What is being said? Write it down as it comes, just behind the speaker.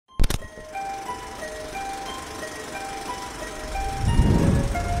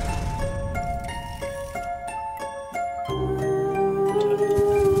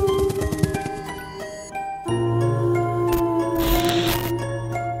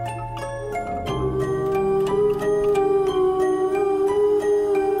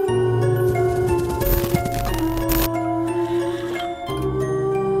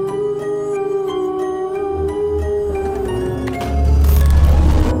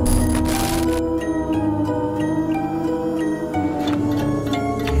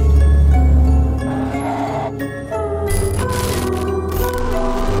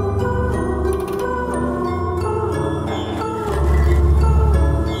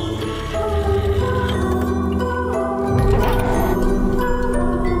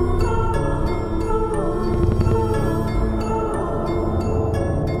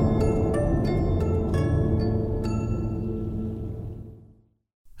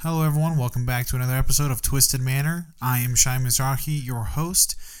Hello everyone, welcome back to another episode of Twisted Manor. I am Shai Mizrahi, your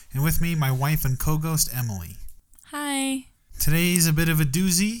host, and with me, my wife and co-ghost, Emily. Hi. Today's a bit of a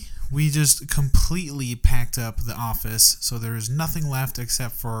doozy. We just completely packed up the office, so there is nothing left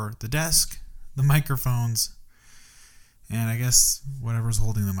except for the desk, the microphones, and I guess whatever's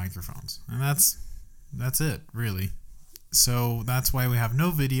holding the microphones. And that's it, really. So that's why we have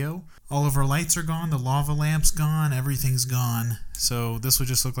no video. All of our lights are gone, the lava lamp's gone, everything's gone. So this would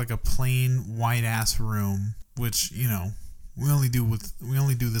just look like a plain white ass room, which, you know, we only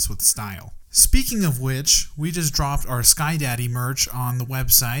do this with style. Speaking of which, we just dropped our Sky Daddy merch on the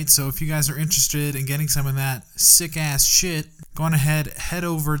website. So if you guys are interested in getting some of that sick ass shit, go on ahead, head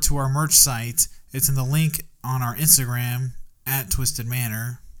over to our merch site. It's in the link on our Instagram at Twisted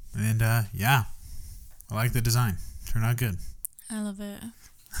Manor. And yeah, I like the design. Turned out good. I love it.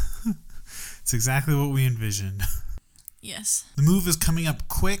 It's exactly what we envisioned. Yes. The move is coming up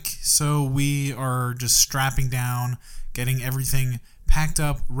quick, so we are just strapping down, getting everything packed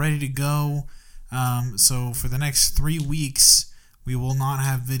up, ready to go. So for the next 3 weeks, we will not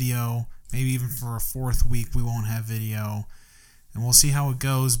have video. Maybe even for a fourth week, we won't have video. And we'll see how it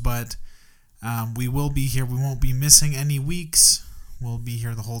goes, but we will be here. We won't be missing any weeks. We'll be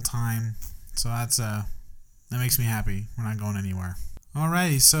here the whole time. So that makes me happy. We're not going anywhere.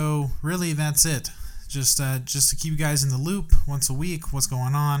 Alrighty, so really that's it. Just to keep you guys in the loop once a week, what's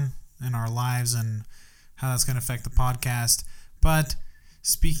going on in our lives and how that's going to affect the podcast. But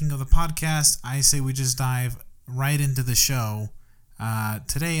speaking of the podcast, I say we just dive right into the show.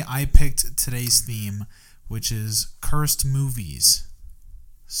 Today I picked today's theme, which is cursed movies.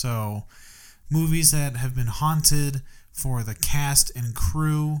 So, movies that have been haunted for the cast and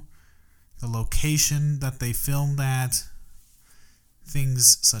crew, the location that they filmed at,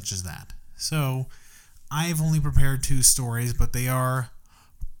 things such as that. So, I've only prepared 2 stories, but they are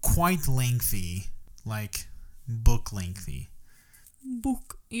quite lengthy, like book lengthy.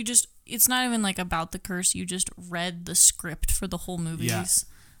 Book. It's not even like about the curse, you just read the script for the whole movies.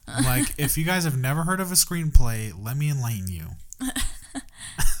 Yeah. Like, if you guys have never heard of a screenplay, let me enlighten you.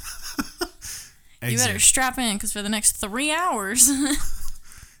 You better strap in, because for the next 3 hours...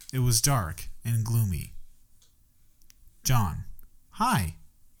 It was dark and gloomy. John, hi.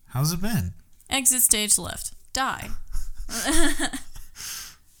 How's it been? Exit stage left. Die. This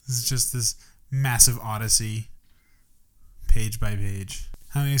is just this massive odyssey, page by page.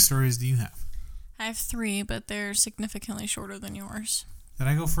 How many stories do you have? I have 3, but they're significantly shorter than yours. Did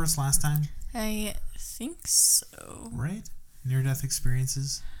I go first last time? I think so. Right? Near-death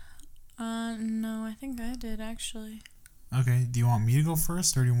experiences? No, I think I did, actually. Okay, do you want me to go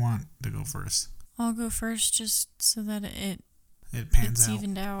first, or do you want to go first? I'll go first, just so that it pans out. It's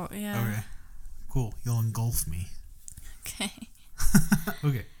evened out, yeah. Okay, cool. You'll engulf me. Okay.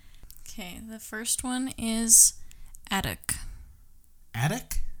 Okay. Okay, the first one is Attic.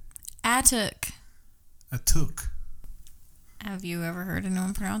 Attic? Attic. Atuk. Have you ever heard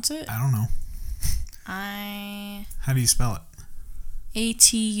anyone pronounce it? I don't know. How do you spell it?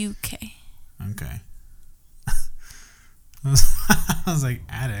 Atuk. Okay. I was like,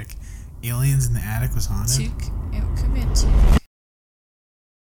 attic. Aliens in the attic was haunted? It could be a toque.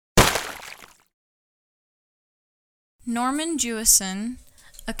 Norman Jewison,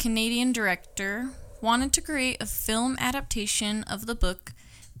 a Canadian director, wanted to create a film adaptation of the book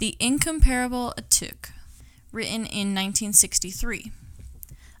The Incomparable Atuk, written in 1963.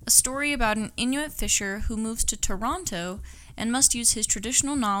 A story about an Inuit fisher who moves to Toronto and must use his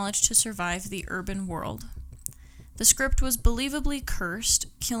traditional knowledge to survive the urban world. The script was believably cursed,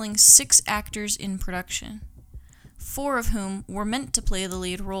 killing 6 actors in production, 4 of whom were meant to play the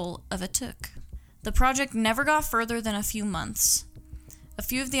lead role of Atuk. The project never got further than a few months. A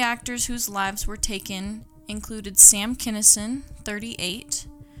few of the actors whose lives were taken included Sam Kinison, 38,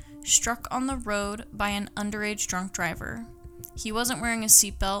 struck on the road by an underage drunk driver. He wasn't wearing a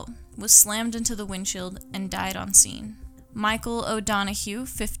seatbelt, was slammed into the windshield, and died on scene. Michael O'Donoghue,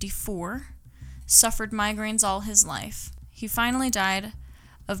 54, suffered migraines all his life. He finally died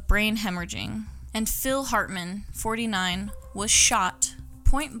of brain hemorrhaging. And Phil Hartman, 49, was shot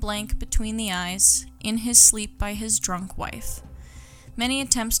point blank between the eyes in his sleep by his drunk wife. Many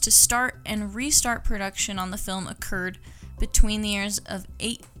attempts to start and restart production on the film occurred between the years of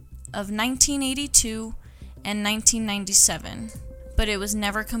 1982 and 1997, but it was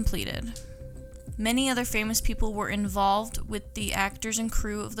never completed. Many other famous people were involved with the actors and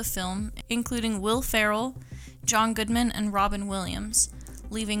crew of the film, including Will Ferrell, John Goodman, and Robin Williams,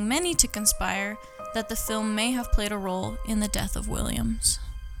 leaving many to conspire that the film may have played a role in the death of Williams.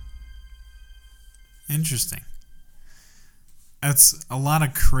 Interesting. It's a lot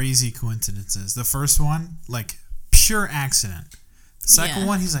of crazy coincidences. The first one, like, pure accident. The second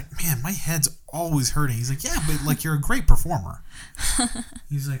one, he's like, man, my head's always hurting. He's like, yeah, but, like, you're a great performer.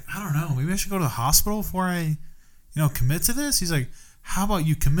 He's like, I don't know. Maybe I should go to the hospital before I, commit to this? He's like, how about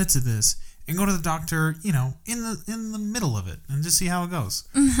you commit to this and go to the doctor, in the middle of it and just see how it goes.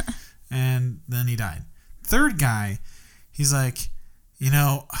 And then he died. Third guy, he's like,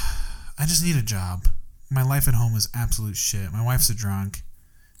 I just need a job. My life at home is absolute shit. My wife's a drunk.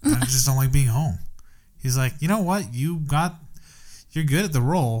 I just don't like being home. He's like, you know what? You're good at the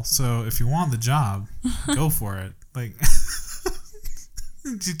role, so if you want the job, go for it. Like,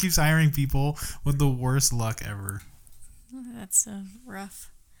 just keeps hiring people with the worst luck ever. That's rough.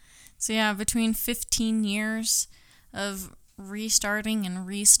 So yeah, between 15 years of restarting,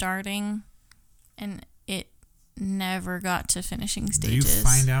 and it never got to finishing stages. Do you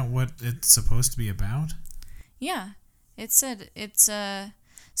find out what it's supposed to be about? Yeah. It said it's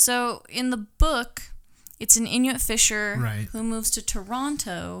so in the book it's an Inuit fisher who moves to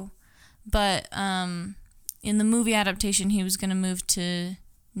Toronto, but in the movie adaptation he was going to move to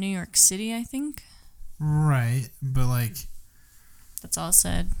New York City, I think. Right, but like that's all it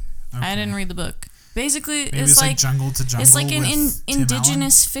said. Okay. I didn't read the book. Basically, maybe it's like jungle to jungle. It's like an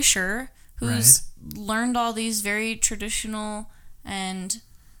indigenous fisher who's learned all these very traditional and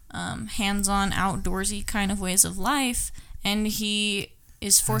hands-on, outdoorsy kind of ways of life, and he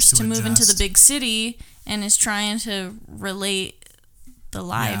is forced to move into the big city and is trying to relate the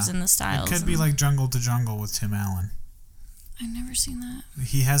lives and the styles. It could be like Jungle to Jungle with Tim Allen. I've never seen that.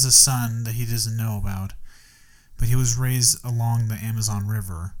 He has a son that he doesn't know about, but he was raised along the Amazon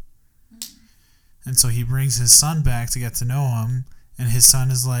River. And so he brings his son back to get to know him, and his son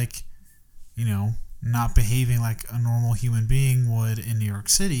is like, not behaving like a normal human being would in New York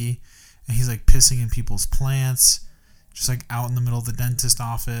City, and he's like pissing in people's plants, just like out in the middle of the dentist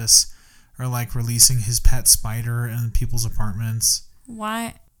office, or like releasing his pet spider in people's apartments.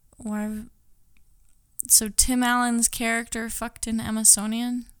 Why? So Tim Allen's character fucked an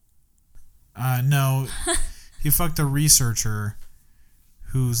Amazonian? No. He fucked a researcher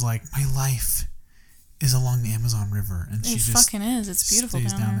who's like, my life is along the Amazon River, and she just fucking is. It's beautiful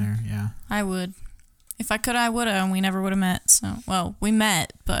stays down there. Yeah, I would. If I could, I woulda, and we never would have met. So, well, we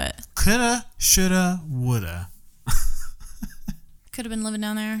met, but coulda, shoulda, woulda. Could have been living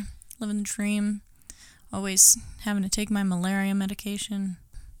down there, living the dream. Always having to take my malaria medication.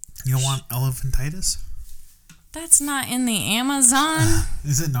 You don't want elephantitis? That's not in the Amazon.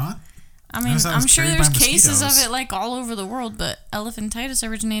 Is it not? I mean, I'm sure there's cases of it like all over the world, but elephantitis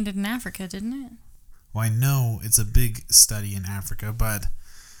originated in Africa, didn't it? Well, I know it's a big study in Africa, but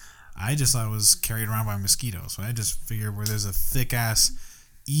I just thought it was carried around by mosquitoes. So I just figured where there's a thick-ass,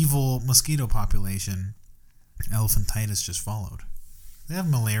 evil mosquito population, elephantitis just followed. They have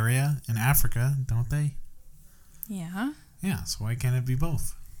malaria in Africa, don't they? Yeah. Yeah, so why can't it be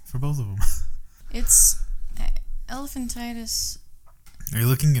both? For both of them. It's elephantitis. Are you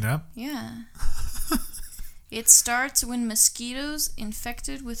looking it up? Yeah. It starts when mosquitoes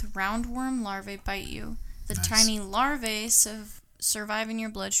infected with roundworm larvae bite you. The tiny larvae survive in your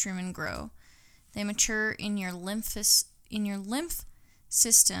bloodstream and grow. They mature in your lymph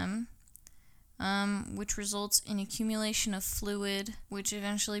system, which results in accumulation of fluid, which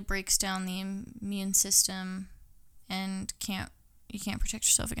eventually breaks down the immune system, and you can't protect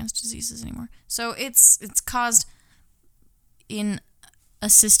yourself against diseases anymore. So it's caused in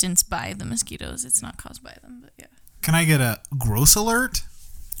assistance by the mosquitoes. It's not caused by them, but yeah. Can I get a gross alert?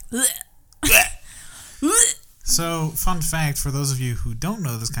 So, fun fact for those of you who don't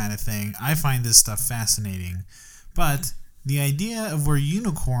know this kind of thing, I find this stuff fascinating. But the idea of where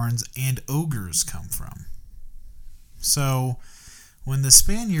unicorns and ogres come from. So, when the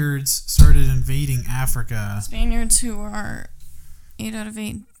Spaniards started invading Africa... Spaniards who are 8 out of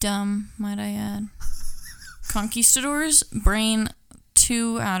 8 dumb, might I add. Conquistadors, brain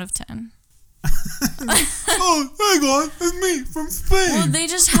 2 out of 10. Oh, hang on, it's me from Spain. Well, they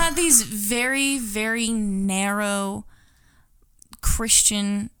just had these very, very narrow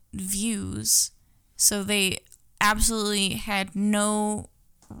Christian views. So they absolutely had no,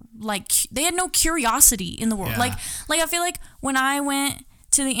 they had no curiosity in the world. Yeah. Like I feel like when I went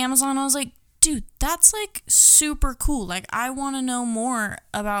to the Amazon, I was like, dude, that's super cool. Like, I want to know more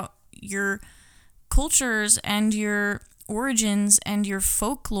about your cultures and your origins and your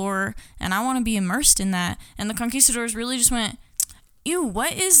folklore, and I want to be immersed in that. And the conquistadors really just went, ew,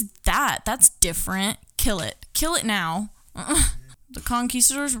 what is that? That's different. Kill it now. The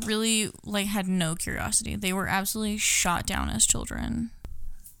conquistadors really had no curiosity. They were absolutely shot down as children.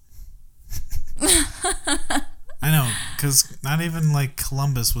 I know, because not even like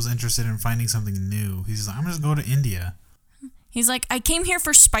Columbus was interested in finding something new. He's like, I'm just going to India. He's like, I came here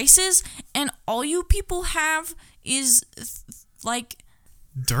for spices, and all you people have is like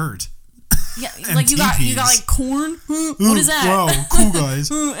dirt. Yeah, like you got like corn. What is that? Wow, cool guys.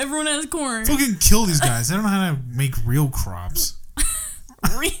 Everyone has corn. Fucking kill these guys. They don't know how to make real crops.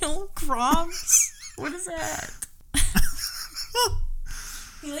 Real crops? What is that?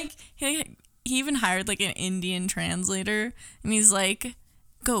 He even hired like an Indian translator, and he's like,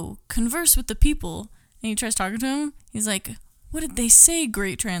 "Go converse with the people." And he tries talking to him. He's like, "What did they say,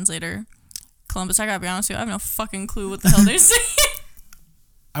 great translator?" Columbus, I gotta be honest with you, I have no fucking clue what the hell they're saying.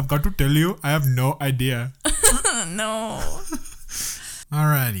 I've got to tell you, I have no idea. No.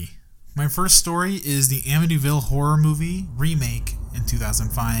 Alrighty. My first story is the Amityville horror movie remake in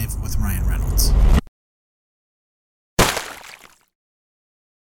 2005 with Ryan Reynolds.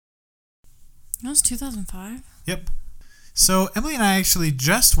 That was 2005? Yep. So Emily and I actually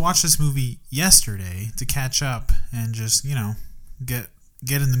just watched this movie yesterday to catch up and just, get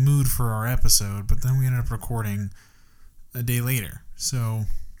in the mood for our episode, but then we ended up recording a day later. So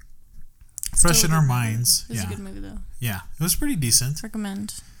fresh in our minds. It was a good movie though. Yeah, it was pretty decent.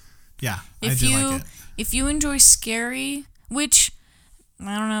 Recommend. Yeah, I do like it. If you enjoy scary, which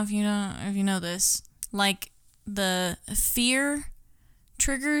I don't know if you know this, like the fear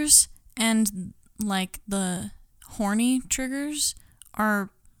triggers and like the horny triggers are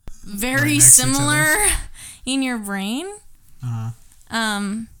very similar in your brain.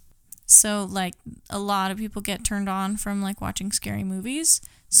 So like a lot of people get turned on from like watching scary movies.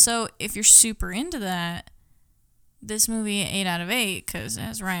 So if you're super into that, this movie 8 out of 8 because it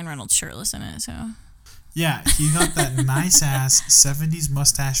has Ryan Reynolds shirtless in it. So yeah, he got that nice ass 70s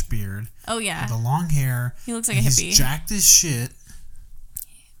mustache beard. Oh yeah, the long hair. He looks like a hippie. He's jacked as shit.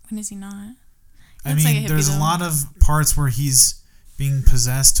 When is he not? I mean, there's a lot of parts where he's being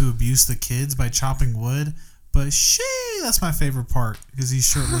possessed to abuse the kids by chopping wood, but that's my favorite part because he's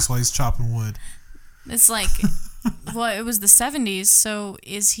shirtless while he's chopping wood. It's like, well, it was the 70s, so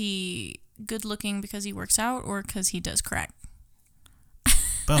is he good looking because he works out or because he does crack?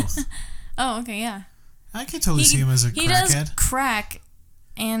 Both. Oh, okay, yeah. I could totally see him as a crackhead. He does crack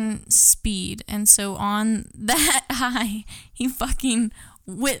and speed, and so on that high, he fucking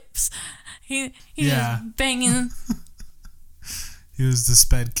whips. He's just banging. He was the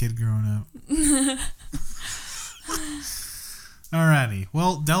sped kid growing up. Alrighty.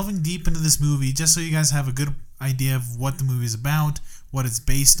 Well, delving deep into this movie, just so you guys have a good idea of what the movie is about, what it's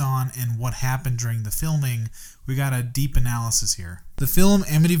based on, and what happened during the filming, we got a deep analysis here. The film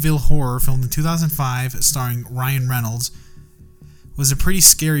Amityville Horror, filmed in 2005, starring Ryan Reynolds, was a pretty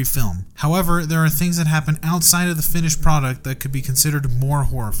scary film. However, there are things that happen outside of the finished product that could be considered more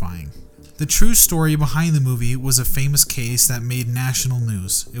horrifying. The true story behind the movie was a famous case that made national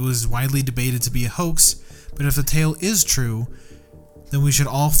news. It was widely debated to be a hoax, but if the tale is true, then we should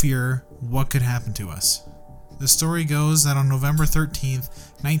all fear what could happen to us. The story goes that on November 13th,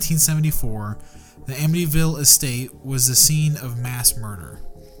 1974, the Amityville estate was the scene of mass murder.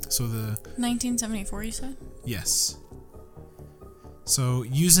 So 1974, you said? Yes. So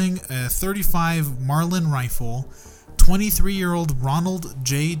using a .35 Marlin rifle, 23-year-old Ronald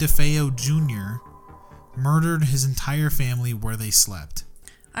J. DeFeo Jr. murdered his entire family where they slept.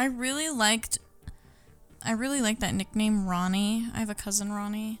 I really liked that nickname Ronnie. I have a cousin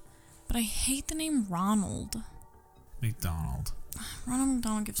Ronnie, but I hate the name Ronald McDonald. Ronald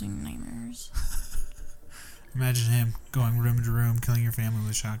McDonald gives me nightmares. Imagine him going room to room, killing your family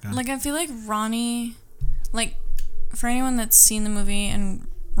with a shotgun. Like, I feel like Ronnie, like, for anyone that's seen the movie and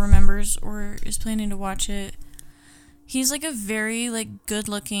remembers or is planning to watch it, he's like a very, like,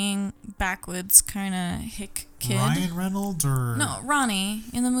 good-looking, backwoods kind of hick kid. Ryan Reynolds or... No, Ronnie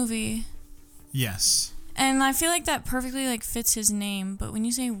in the movie. Yes. And I feel like that perfectly, like, fits his name. But when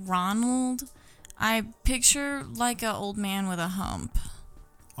you say Ronald, I picture, like, an old man with a hump.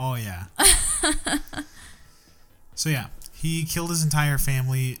 Oh, yeah. So, yeah. He killed his entire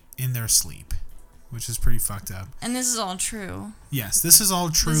family in their sleep, which is pretty fucked up. And this is all true. Yes, this is all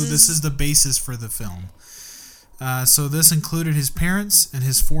true. This is the basis for the film. So this included his parents and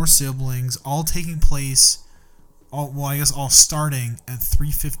his 4 siblings, all taking place, all starting at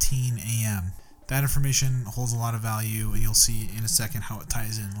 3:15 a.m. That information holds a lot of value, and you'll see in a second how it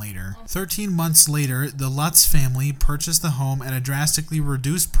ties in later. 13 months later, the Lutz family purchased the home at a drastically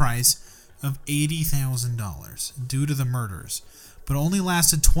reduced price of $80,000 due to the murders, but only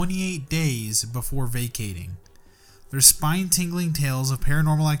lasted 28 days before vacating. Their spine-tingling tales of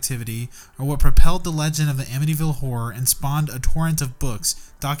paranormal activity are what propelled the legend of the Amityville Horror and spawned a torrent of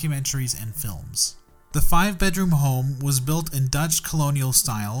books, documentaries, and films. The 5-bedroom home was built in Dutch colonial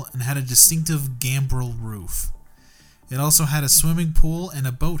style and had a distinctive gambrel roof. It also had a swimming pool and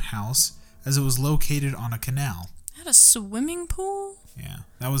a boathouse, as it was located on a canal. It had a swimming pool? Yeah,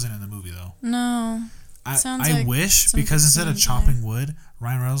 that wasn't in the movie though. No. I wish, because instead of chopping wood,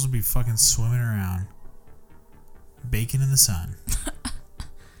 Ryan Reynolds would be fucking swimming around, baking in the sun.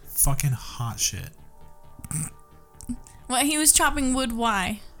 Fucking hot shit. Well, he was chopping wood.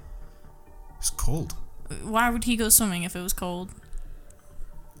 Why? It's cold. Why would he go swimming if it was cold?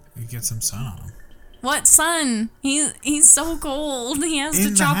 You get some sun on him. What sun? He's so cold. He has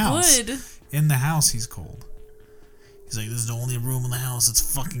to chop wood. In the house, he's cold. He's like, this is the only room in the house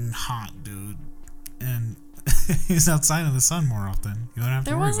that's fucking hot, dude. And he's outside in the sun more often. You don't have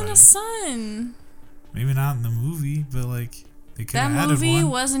to worry about it. There wasn't a sun. Maybe not in the movie, but like they could have added one. That movie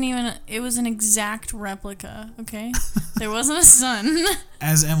wasn't even. It was an exact replica. Okay, there wasn't a sun.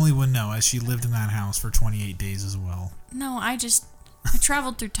 As Emily would know, as she lived in that house for 28 days as well. No, I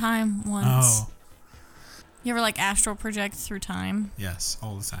traveled through time once. Oh. You ever like astral project through time? Yes,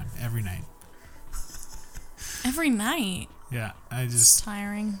 all the time, every night. Every night. Yeah, It's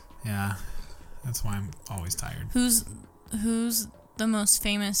tiring. Yeah. That's why I'm always tired. Who's the most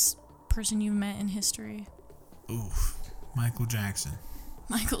famous person you've met in history? Oof. Michael Jackson.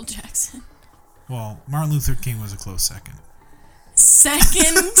 Michael Jackson. Well, Martin Luther King was a close second.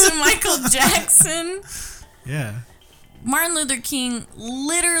 Second to Michael Jackson? Yeah. Martin Luther King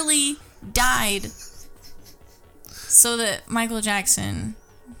literally died so that Michael Jackson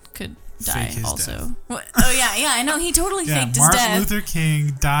could die also. What? Oh, yeah, I know. He totally faked his death. Martin Luther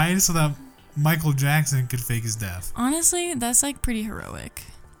King died so that Michael Jackson could fake his death. Honestly, that's like pretty heroic.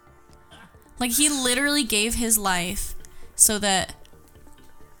 Like, he literally gave his life so that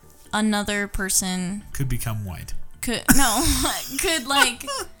another person could become white. Could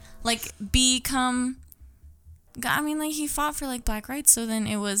become. I mean, like, he fought for like black rights, so then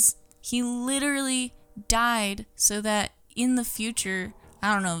he literally died so that in the future,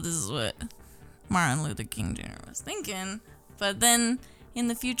 I don't know if this is what Martin Luther King Jr. was thinking, but then in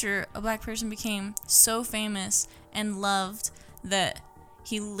the future, a black person became so famous and loved that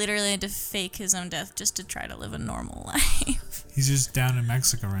he literally had to fake his own death just to try to live a normal life. He's just down in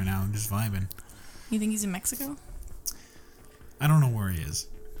Mexico right now and just vibing. You think he's in Mexico? I don't know where he is.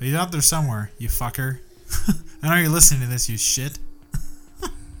 But he's out there somewhere, you fucker. I know you're listening to this, you shit.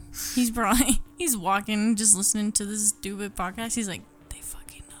 He's walking, just listening to this stupid podcast. He's like, they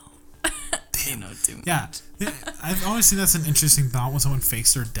fucking know. They know too much. Yeah. I've always seen that's an interesting thought when someone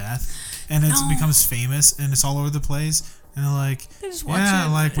fakes their death and it becomes famous and it's all over the place. And they're like,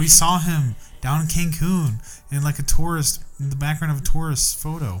 like we saw him down in Cancun in like in the background of a tourist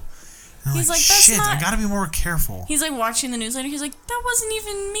photo. And he's like, shit, I gotta be more careful. He's like watching the news later. He's like, that wasn't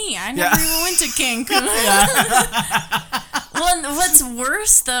even me. I never even went to Cancun. Well, what's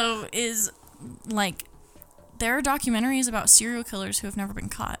worse though is like there are documentaries about serial killers who have never been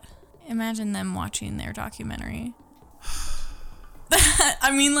caught. Imagine them watching their documentary.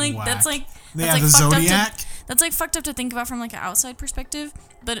 I mean, like that's like the Zodiac. That's like fucked up to think about from like an outside perspective,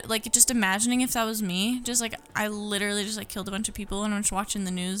 but like just imagining if that was me, just like I literally just like killed a bunch of people and I'm just watching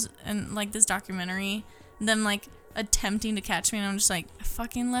the news and like this documentary, them like attempting to catch me and I'm just like, I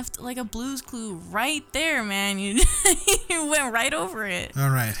fucking left like a Blue's Clue right there, man. You went right over it. All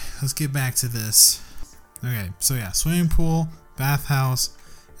right, let's get back to this. Okay, so yeah, swimming pool, bathhouse.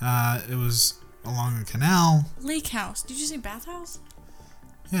 It was along a canal. Lake house. Did you say bathhouse?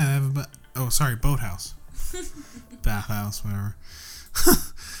 Yeah, I have boathouse. Bathhouse, whatever.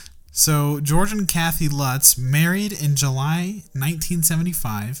 So, George and Kathy Lutz married in July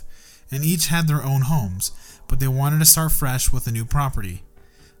 1975, and each had their own homes, but they wanted to start fresh with a new property.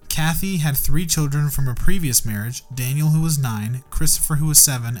 Kathy had 3 children from a previous marriage, Daniel, who was 9, Christopher, who was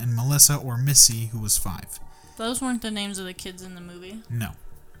 7, and Melissa, or Missy, who was 5. Those weren't the names of the kids in the movie? No.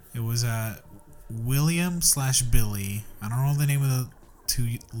 It was William/Billy. I don't know the name of the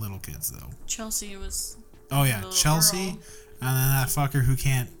 2 little kids, though. Chelsea was... Oh, yeah, Chelsea, girl. And then that fucker who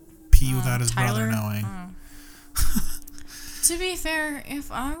can't pee without his Tyler? brother knowing. To be fair,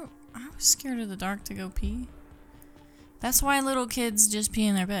 if I was scared of the dark to go pee. That's why little kids just pee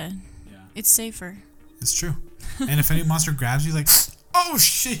in their bed. Yeah. It's safer. It's true. And if any monster grabs you, like, oh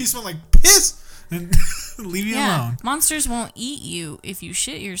shit, he smelled like piss, and leave you alone. Monsters won't eat you if you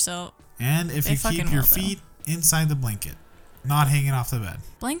shit yourself. And if you keep your feet inside the blanket. Not hanging off the bed.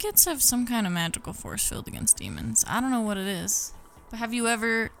 Blankets have some kind of magical force field against demons. I don't know what it is. But have you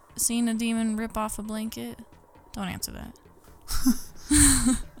ever seen a demon rip off a blanket? Don't answer that.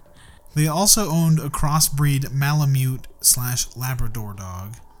 They also owned a crossbreed Malamute/Labrador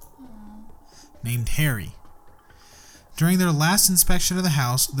dog. named Harry. During their last inspection of the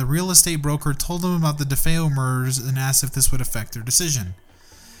house, the real estate broker told them about the DeFeo murders and asked if this would affect their decision.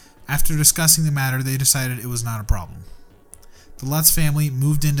 After discussing the matter, they decided it was not a problem. The Lutz family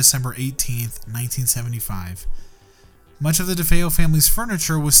moved in December 18th, 1975. Much of the DeFeo family's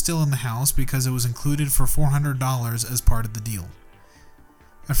furniture was still in the house because it was included for $400 as part of the deal.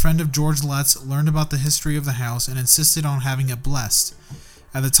 A friend of George Lutz learned about the history of the house and insisted on having it blessed.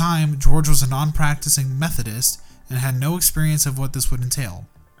 At the time, George was a non-practicing Methodist and had no experience of what this would entail.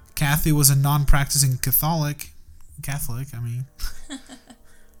 Kathy was a non-practicing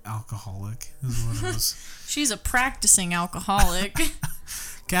alcoholic is what it was. She's a practicing alcoholic.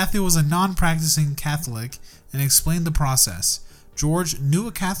 Kathy was a non-practicing Catholic and explained the process. George knew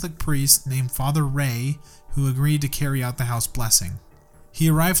a Catholic priest named Father Ray who agreed to carry out the house blessing. He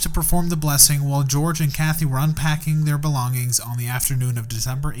arrived to perform the blessing while George and Kathy were unpacking their belongings on the afternoon of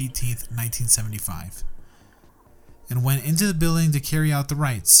December 18th, 1975, and went into the building to carry out the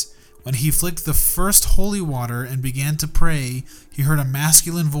rites. When he flicked the first holy water and began to pray, he heard a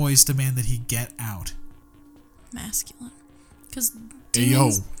masculine voice demand that he get out. Masculine. Because hey,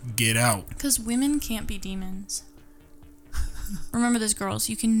 yo, get out. Because women can't be demons. Remember this, girls.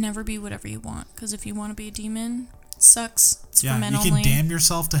 You can never be whatever you want. Because if you want to be a demon, it sucks. It's for men only. You can damn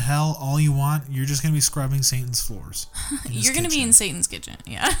yourself to hell all you want. You're just going to be scrubbing Satan's floors. You're going to be in Satan's kitchen.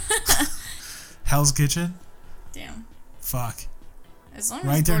 Yeah. Hell's kitchen? Damn. Fuck. As long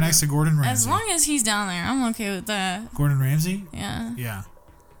right as there next to Gordon Ramsay. As long as he's down there, I'm okay with that. Gordon Ramsay? Yeah. Yeah.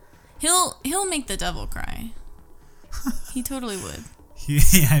 He'll make the devil cry. He totally would.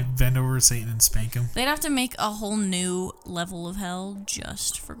 I'd bend over Satan and spank him. They'd have to make a whole new level of hell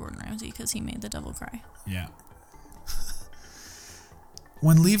just for Gordon Ramsay because he made the devil cry. Yeah.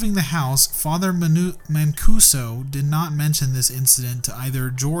 When leaving the house, Father Mancuso did not mention this incident to either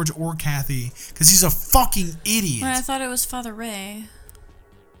George or Kathy because he's a fucking idiot. Well, I thought it was Father Ray.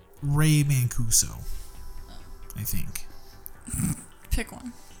 Ray Mancuso, I think. Pick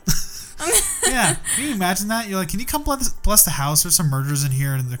one. Yeah, can you imagine that? You're like, can you come bless the house? There's some murderers in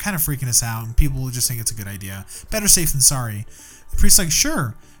here and they're kind of freaking us out and people will just think it's a good idea. Better safe than sorry. The priest's like,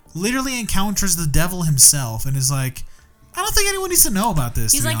 sure. Literally encounters the devil himself and is like, I don't think anyone needs to know about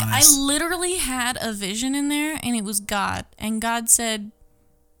this. He's like, honest. I literally had a vision in there and it was God. And God said,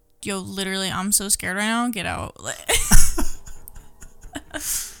 yo, literally, I'm so scared right now. Get out.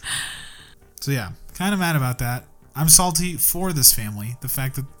 So yeah, kind of mad about that. I'm salty for this family. The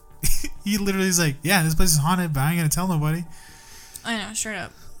fact that he literally is like, yeah, this place is haunted, but I ain't gonna tell nobody. I know, straight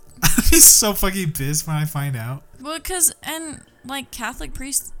up. I'd be so fucking pissed when I find out. Well, like Catholic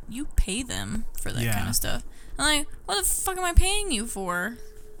priests, you pay them for that kind of stuff. I'm like, what the fuck am I paying you for?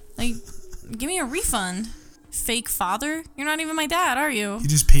 Like, give me a refund. Fake father? You're not even my dad, are you? He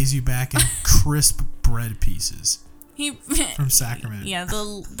just pays you back in crisp bread pieces. From Sacrament. Yeah,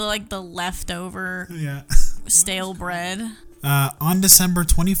 the leftover stale bread. On December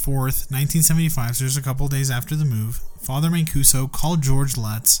 24th, 1975, so there's a couple days after the move, Father Mancuso called George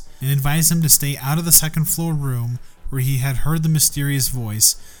Lutz and advised him to stay out of the second floor room where he had heard the mysterious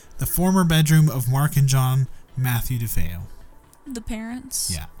voice, the former bedroom of Mark and John Matthew DeFeo. The parents?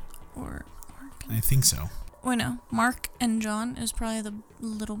 Yeah. Or Mark? I think so. Wait, no. Mark and John is probably the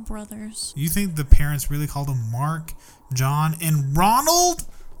little brothers. You think the parents really called them Mark, John, and Ronald?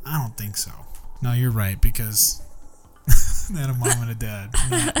 I don't think so. No, you're right, because they had a mom and a dad.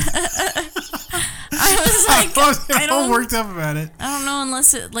 I was like, I don't worked up about it. I don't know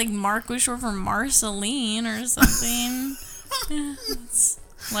unless it like Mark was short for Marceline or something. It's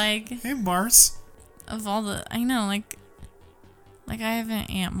like, hey, Mars. Of all the, I know, like I have an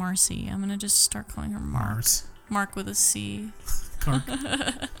Aunt Marcy. I'm gonna just start calling her Mark. Mars. Mark with a C.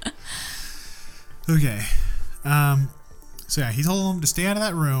 Okay. So yeah, he told them to stay out of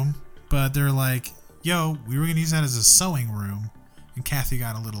that room, but they're like, yo, we were gonna use that as a sewing room, and Kathy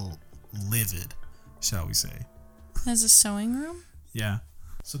got a little livid, shall we say. As a sewing room? Yeah.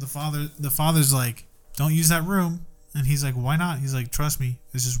 So the father's like, don't use that room, and he's like, why not? He's like, trust me,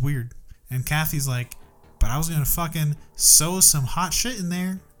 it's just weird. And Kathy's like, but I was gonna fucking sew some hot shit in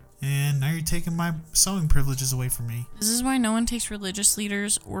there, and now you're taking my sewing privileges away from me. This is why no one takes religious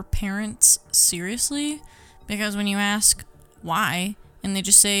leaders or parents seriously, because when you ask why, and they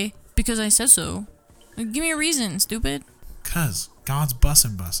just say, because I said so. Like, give me a reason, stupid. Cause God's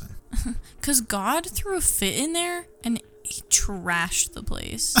bussin'. Cause God threw a fit in there and he trashed the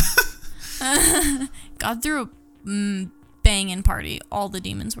place. God threw a banging party. All the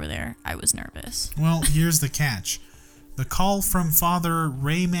demons were there. I was nervous. Well, here's the catch. The call from Father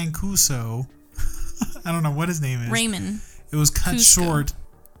Ray Mancuso, I don't know what his name is. Raymond. It was cut short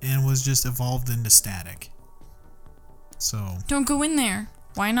and was just evolved into static. So Don't go in there.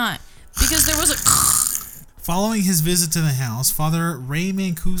 Why not? Because there was a... Following his visit to the house, Father Ray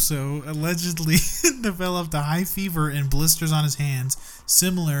Mancuso allegedly developed a high fever and blisters on his hands,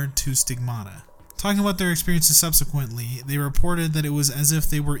 similar to stigmata. Talking about their experiences subsequently, they reported that it was as if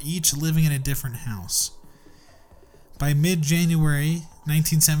they were each living in a different house. By mid-January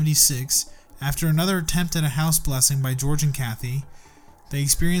 1976, after another attempt at a house blessing by George and Kathy, they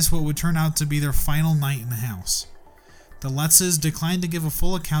experienced what would turn out to be their final night in the house. The Lutzes declined to give a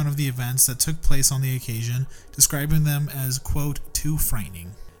full account of the events that took place on the occasion, describing them as, quote, too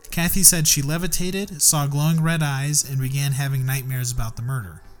frightening. Kathy said she levitated, saw glowing red eyes, and began having nightmares about the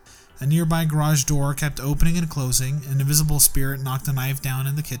murder. A nearby garage door kept opening and closing. An invisible spirit knocked a knife down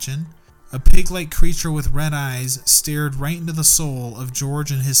in the kitchen. A pig-like creature with red eyes stared right into the soul of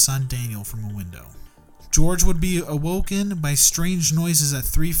George and his son Daniel from a window. George would be awoken by strange noises at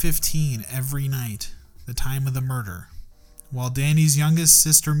 3:15 every night, the time of the murder, while Danny's youngest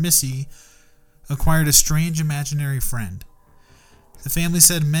sister Missy acquired a strange imaginary friend. The family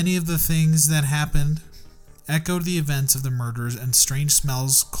said many of the things that happened echoed the events of the murders, and strange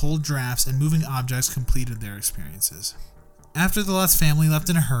smells, cold drafts, and moving objects completed their experiences. After the Lutz family left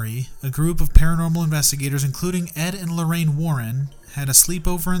in a hurry, a group of paranormal investigators, including Ed and Lorraine Warren, had a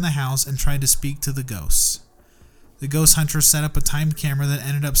sleepover in the house and tried to speak to the ghosts. The ghost hunters set up a timed camera that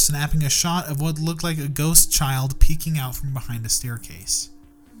ended up snapping a shot of what looked like a ghost child peeking out from behind a staircase.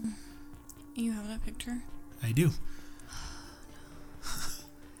 You have that picture? I do.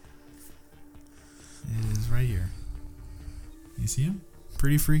 It is right here. You see him?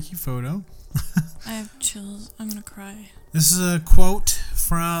 Pretty freaky photo. I have chills. I'm gonna cry. This is a quote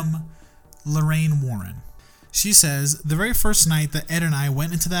from Lorraine Warren. She says, "The very first night that Ed and I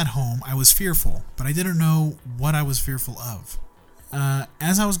went into that home, I was fearful, but I didn't know what I was fearful of.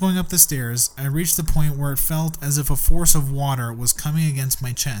 As I was going up the stairs, I reached the point where it felt as if a force of water was coming against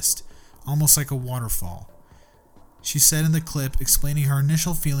my chest, almost like a waterfall," she said in the clip, explaining her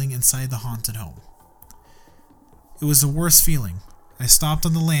initial feeling inside the haunted home. "It was the worst feeling. I stopped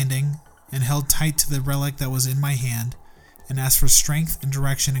on the landing and held tight to the relic that was in my hand and asked for strength and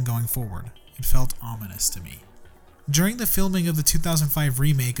direction in going forward. It felt ominous to me." During the filming of the 2005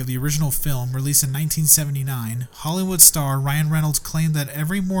 remake of the original film, released in 1979, Hollywood star Ryan Reynolds claimed that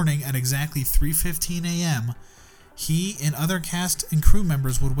every morning at exactly 3:15 a.m., he and other cast and crew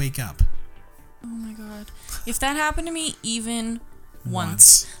members would wake up. Oh my god. If that happened to me even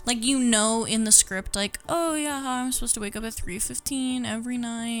once. Like, you know, in the script, like, oh yeah, I'm supposed to wake up at 3:15 every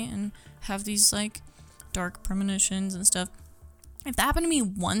night and have these, like, dark premonitions and stuff. If that happened to me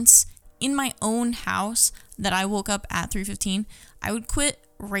once in my own house that I woke up at 3:15, I would quit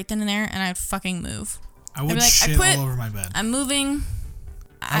right then and there and I'd fucking move. I would shit all over my bed. I'm moving.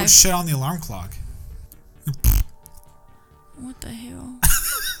 I would shit on the alarm clock. What the hell?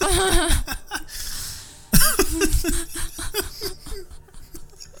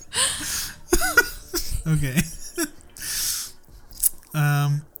 Okay.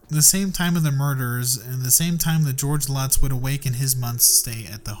 The same time of the murders and the same time that George Lutz would awaken his month's stay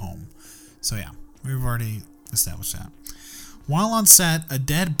at the home. So yeah, we've already established that. While on set, a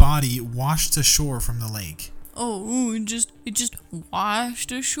dead body washed ashore from the lake. Oh, it just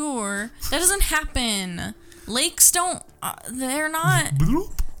washed ashore. That doesn't happen. Lakes don't, they're not,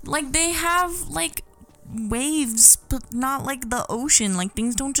 like, they have, like, waves, but not like the ocean. Like,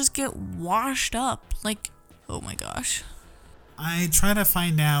 things don't just get washed up. Like, oh my gosh. I tried to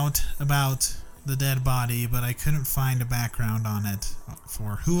find out about the dead body, but I couldn't find a background on it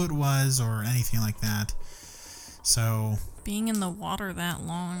for who it was or anything like that. So, being in the water that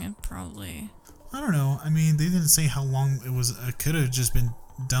long, it probably, I don't know. I mean, they didn't say how long it was. It could have just been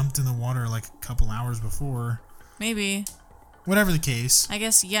dumped in the water like a couple hours before. Maybe. Whatever the case. I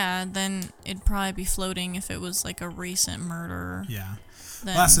guess, yeah, then it'd probably be floating if it was like a recent murder. Yeah.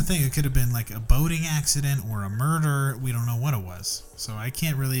 Then, well, that's the thing. It could have been like a boating accident or a murder. We don't know what it was. So I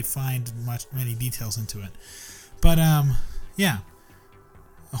can't really find many details into it. But, yeah.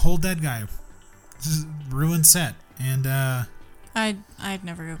 A whole dead guy. Just ruined set. And, I'd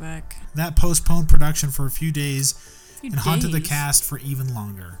never go back. That postponed production for a few days and haunted the cast for even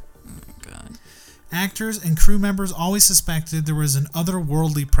longer. Oh my god. Actors and crew members always suspected there was an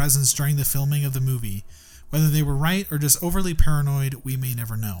otherworldly presence during the filming of the movie. Whether they were right or just overly paranoid, we may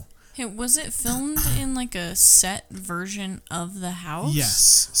never know. Hey, was it filmed in like a set version of the house?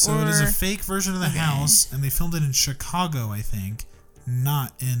 Yes. So it is a fake version of the house, and they filmed it in Chicago, I think,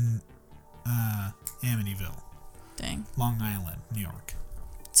 not in Amityville. Dang. Long Island, New York.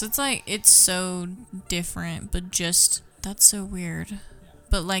 So it's like, it's so different, but just, that's so weird.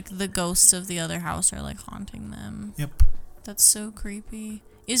 But, like, the ghosts of the other house are, like, haunting them. Yep. That's so creepy.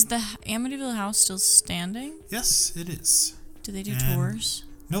 Is the Amityville house still standing? Yes, it is. Do they do tours?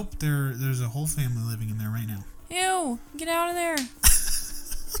 Nope, there's a whole family living in there right now. Ew, get out of there.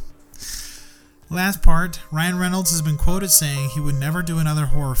 Last part, Ryan Reynolds has been quoted saying he would never do another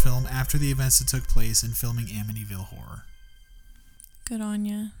horror film after the events that took place in filming Amityville Horror. Good on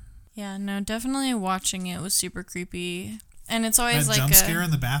ya. Yeah, no, definitely watching it was super creepy. And it's always that like jump scare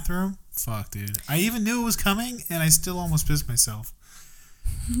in the bathroom? Fuck, dude. I even knew it was coming, and I still almost pissed myself.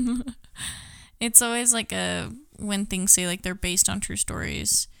 It's always like when things say like they're based on true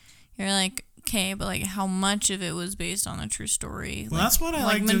stories, you're like, okay, but like how much of it was based on a true story? Well, that's what I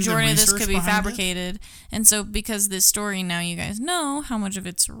like. Majority of this could be fabricated, and so because this story now you guys know how much of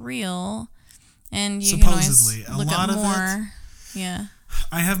it's real, and you supposedly can always look a lot up more. of it. Yeah,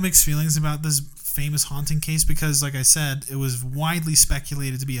 I have mixed feelings about this famous haunting case because, like I said, it was widely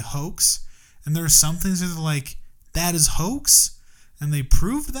speculated to be a hoax, and there are some things that are like that is hoax, and they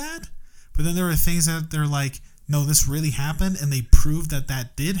proved that. But then there are things that they're like, no, this really happened, and they proved that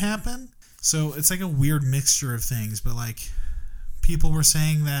that did happen. So it's like a weird mixture of things. But like, people were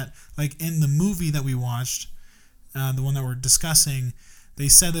saying that, like in the movie that we watched, the one that we're discussing, they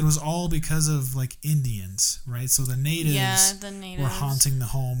said that it was all because of like Indians, right? So the natives were haunting the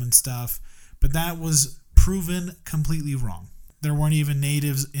home and stuff. But that was proven completely wrong. There weren't even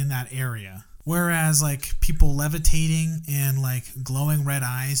natives in that area. Whereas, like, people levitating and, like, glowing red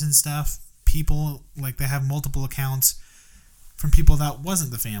eyes and stuff, people, like, they have multiple accounts from people that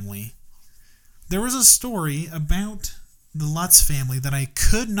wasn't the family. There was a story about the Lutz family that I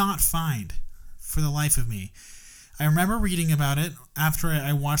could not find for the life of me. I remember reading about it after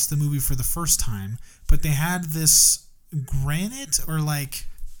I watched the movie for the first time, but they had this granite or, like,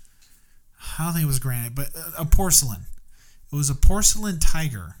 I don't think it was granite, but a porcelain. It was a porcelain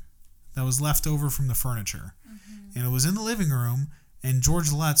tiger that was left over from the furniture. Mm-hmm. And it was in the living room, and George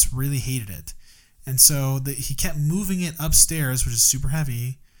Lutz really hated it. And so he kept moving it upstairs, which is super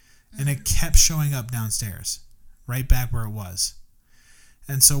heavy, and it kept showing up downstairs, right back where it was.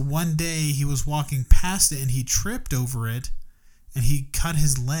 And so one day he was walking past it, and he tripped over it, and he cut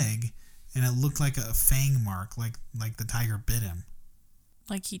his leg, and it looked like a fang mark, like the tiger bit him.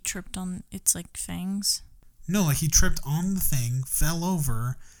 Like he tripped on its, like, fangs? No, like he tripped on the thing, fell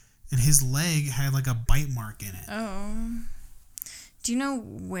over, and his leg had like a bite mark in it. Oh. Do you know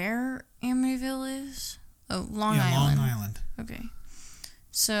where Amityville is? Oh, Long Island. Long Island. Okay.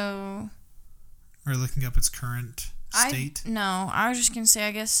 So... Are you looking up its current state? I was just going to say,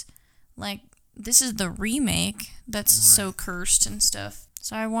 I guess, like, this is the remake that's so cursed and stuff.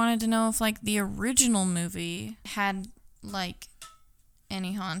 So I wanted to know if, like, the original movie had, like,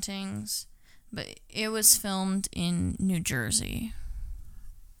 any hauntings. But it was filmed in New Jersey.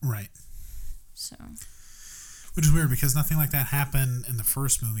 Right. So. Which is weird because nothing like that happened in the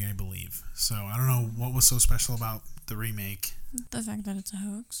first movie, I believe. So I don't know what was so special about the remake. The fact that it's a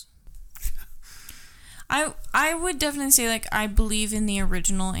hoax. I would definitely say, like, I believe in the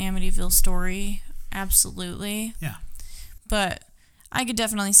original Amityville story. Absolutely. Yeah. But I could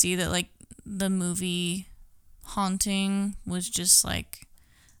definitely see that, like, the movie Haunting was just, like,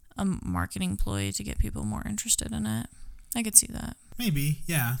 a marketing ploy to get people more interested in it. I could see that. Maybe,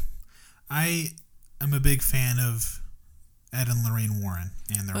 yeah. I am a big fan of Ed and Lorraine Warren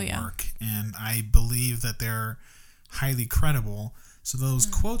and their work, and I believe that they're highly credible. So those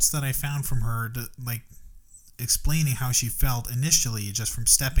quotes that I found from her, like explaining how she felt initially just from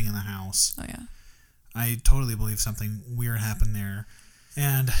stepping in the house. Oh yeah. I totally believe something weird happened there.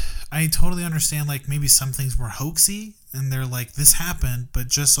 And I totally understand, like, maybe some things were hoaxy, and they're like, this happened, but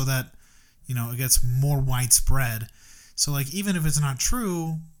just so that, you know, it gets more widespread. So, like, even if it's not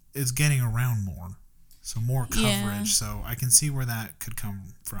true, it's getting around more. So, more coverage. Yeah. So, I can see where that could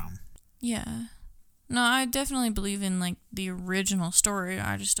come from. Yeah. No, I definitely believe in, like, the original story.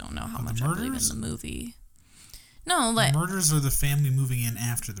 I just don't know how much I believe in the movie. No, like... The murders or the family moving in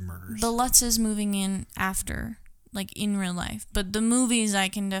after the murders? The Lutzes moving in after. Like, in real life. But the movies I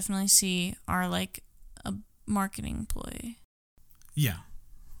can definitely see are, like, a marketing ploy. Yeah.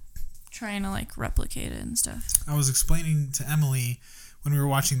 Trying to, like, replicate it and stuff. I was explaining to Emily when we were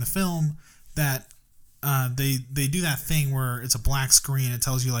watching the film that they do that thing where it's a black screen. It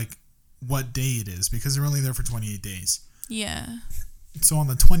tells you, like, what day it is because they're only there for 28 days. Yeah. So on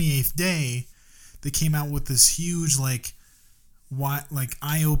the 28th day, they came out with this huge, like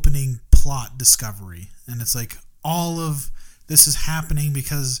eye-opening plot discovery. And it's like... all of this is happening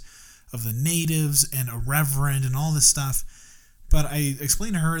because of the natives and a reverend and all this stuff. But I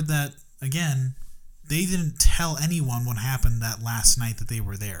explained to her that, again, they didn't tell anyone what happened that last night that they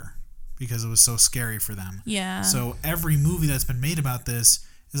were there because it was so scary for them. Yeah. So every movie that's been made about this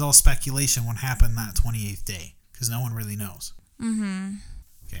is all speculation what happened that 28th day because no one really knows. Mm-hmm.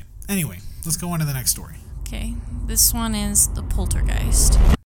 Okay. Anyway, let's go on to the next story. Okay. This one is The Poltergeist.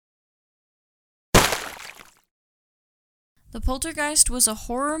 The Poltergeist was a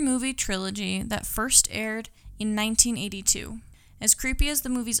horror movie trilogy that first aired in 1982. As creepy as the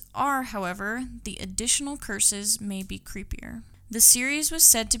movies are, however, the additional curses may be creepier. The series was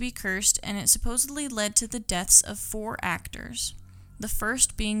said to be cursed, and it supposedly led to the deaths of 4 actors. The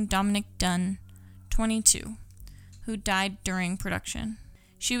first being Dominic Dunne, 22, who died during production.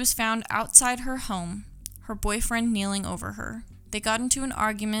 She was found outside her home, her boyfriend kneeling over her. They got into an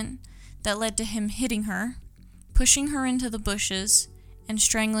argument that led to him hitting her, pushing her into the bushes, and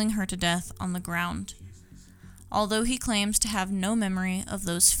strangling her to death on the ground, although he claims to have no memory of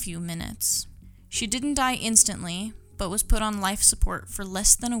those few minutes. She didn't die instantly, but was put on life support for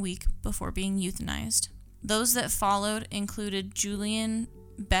less than a week before being euthanized. Those that followed included Julian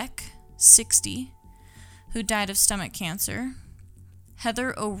Beck, 60, who died of stomach cancer,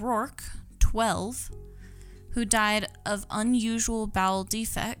 Heather O'Rourke, 12, who died of unusual bowel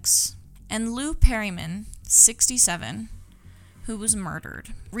defects, and Lou Perryman, 67, who was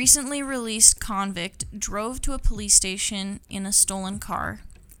murdered. Recently released convict drove to a police station in a stolen car,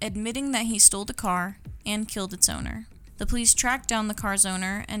 admitting that he stole the car and killed its owner. The police tracked down the car's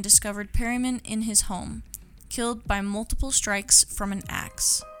owner and discovered Perryman in his home, killed by multiple strikes from an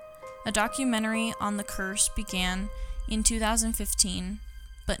axe. A documentary on the curse began in 2015,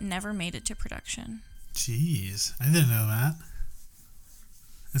 but never made it to production. Jeez, I didn't know that.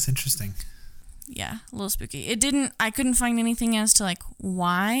 That's interesting. Yeah, a little spooky. I couldn't find anything as to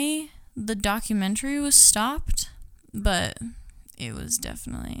why the documentary was stopped, but it was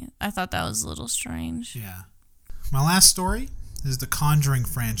definitely, I thought that was a little strange. Yeah. My last story is the Conjuring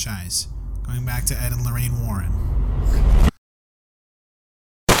franchise, going back to Ed and Lorraine Warren.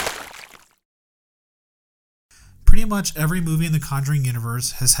 Pretty much every movie in the Conjuring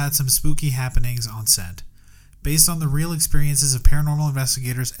universe has had some spooky happenings on set. Based on the real experiences of paranormal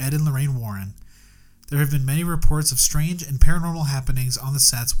investigators Ed and Lorraine Warren, there have been many reports of strange and paranormal happenings on the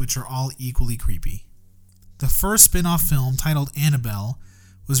sets which are all equally creepy. The first spin-off film, titled Annabelle,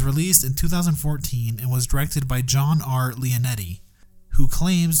 was released in 2014 and was directed by John R. Leonetti, who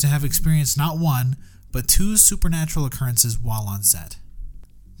claims to have experienced not one, but 2 supernatural occurrences while on set.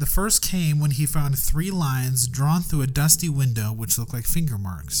 The first came when he found 3 lines drawn through a dusty window which looked like finger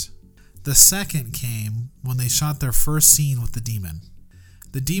marks. The second came when they shot their first scene with the demon.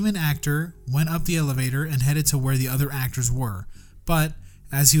 The demon actor went up the elevator and headed to where the other actors were, but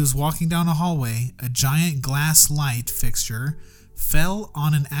as he was walking down a hallway, a giant glass light fixture fell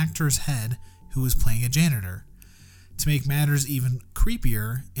on an actor's head who was playing a janitor. To make matters even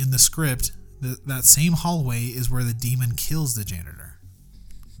creepier, in the script, that same hallway is where the demon kills the janitor.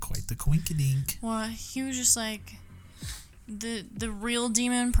 Quite the coinkydink. Well, he was just the real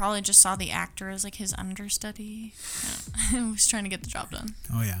demon probably just saw the actor as his understudy. He was trying to get the job done.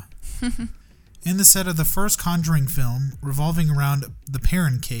 Oh yeah. In the set of the first Conjuring film, revolving around the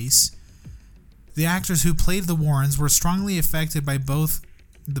Perrin case, the actors who played the Warrens were strongly affected by both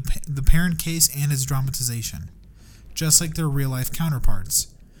the Perrin case and its dramatization, just like their real-life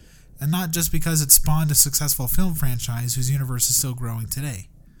counterparts. And not just because it spawned a successful film franchise whose universe is still growing today.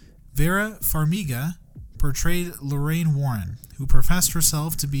 Vera Farmiga portrayed Lorraine Warren, who professed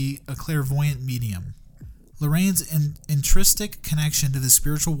herself to be a clairvoyant medium. Lorraine's intrinsic connection to the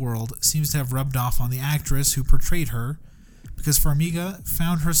spiritual world seems to have rubbed off on the actress who portrayed her, because Farmiga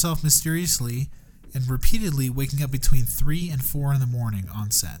found herself mysteriously and repeatedly waking up between 3 and 4 in the morning on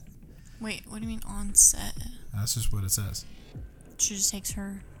set. Wait, what do you mean on set? That's just what it says. She just takes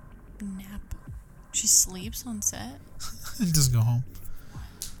her nap. She sleeps on set? And doesn't go home.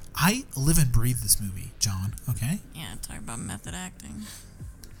 I live and breathe this movie, John, okay? Yeah, talk about method acting.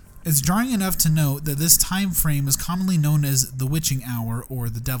 It's jarring enough to note that this time frame is commonly known as the witching hour or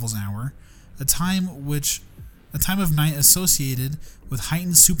the devil's hour, a time of night associated with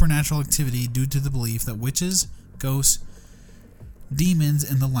heightened supernatural activity due to the belief that witches, ghosts, demons,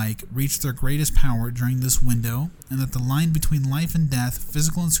 and the like reach their greatest power during this window, and that the line between life and death,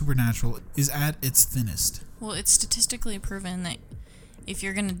 physical and supernatural, is at its thinnest. Well, it's statistically proven that if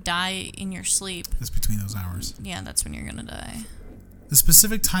you're going to die in your sleep, it's between those hours. Yeah, that's when you're going to die. The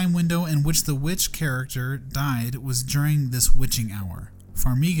specific time window in which the witch character died was during this witching hour.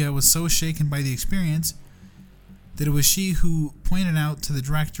 Farmiga was so shaken by the experience that it was she who pointed out to the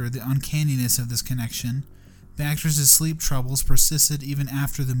director the uncanniness of this connection. The actress's sleep troubles persisted even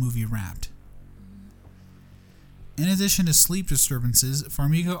after the movie wrapped. In addition to sleep disturbances,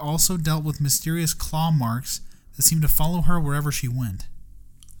 Farmiga also dealt with mysterious claw marks that seemed to follow her wherever she went.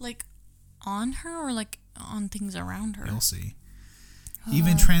 Like, on her or, like, on things around her? You'll see.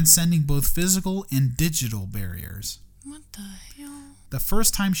 Even transcending both physical and digital barriers. What the hell? The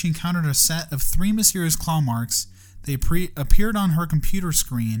first time she encountered a set of 3 mysterious claw marks, they appeared on her computer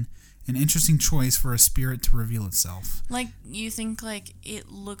screen, an interesting choice for a spirit to reveal itself. Like, you think, like, it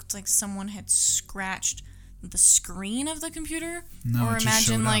looked like someone had scratched the screen of the computer? No, or it just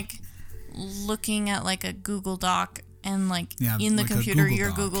imagine, showed like, up. Looking at, like, a Google Doc and, like, Yeah, in the like computer, Google your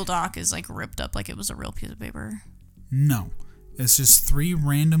Doc. Google Doc is, like, ripped up like it was a real piece of paper. No. It's just 3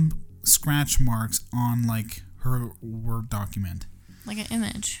 random scratch marks on, like, her Word document. Like an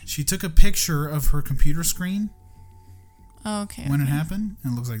image. She took a picture of her computer screen Okay. when it happened,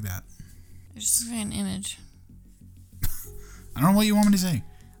 and it looks like that. It's just like an image. I don't know what you want me to say.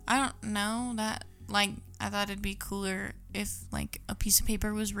 I don't know that, like, I thought it'd be cooler if, like, a piece of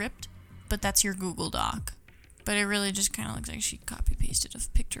paper was ripped, but that's your Google Doc. But it really just kind of looks like she copy-pasted a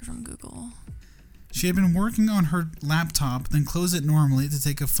picture from Google. She had been working on her laptop, then closed it normally to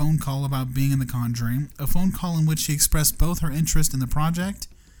take a phone call about being in The Conjuring, a phone call in which she expressed both her interest in the project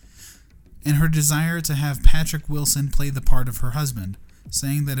and her desire to have Patrick Wilson play the part of her husband,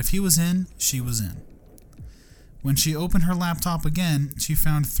 saying that if he was in, she was in. When she opened her laptop again, she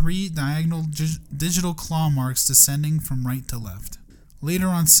found 3 diagonal digital claw marks descending from right to left. Later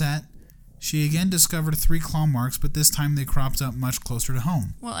on set, she again discovered 3 claw marks, but this time they cropped up much closer to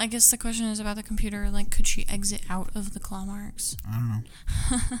home. Well, I guess the question is about the computer. Like, could she exit out of the claw marks? I don't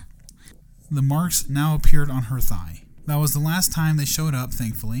know. The marks now appeared on her thigh. That was the last time they showed up,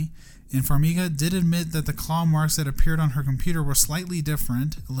 thankfully, and Farmiga did admit that the claw marks that appeared on her computer were slightly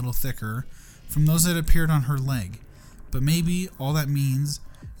different, a little thicker, from those that appeared on her leg. But maybe all that means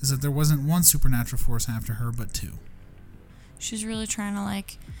is that there wasn't 1 supernatural force after her, but 2. She's really trying to,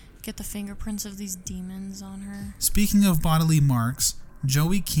 like, get the fingerprints of these demons on her. Speaking of bodily marks,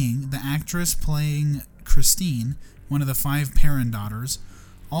 Joey King, the actress playing Christine, one of the 5 Perrin daughters,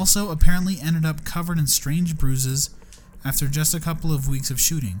 also apparently ended up covered in strange bruises after just a couple of weeks of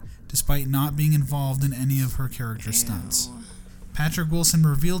shooting, despite not being involved in any of her character stunts. Patrick Wilson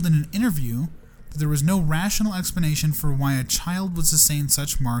revealed in an interview that there was no rational explanation for why a child would sustain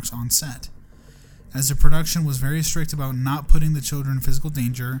such marks on set, as the production was very strict about not putting the children in physical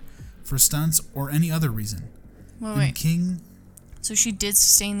danger for stunts or any other reason. Wait. King... So she did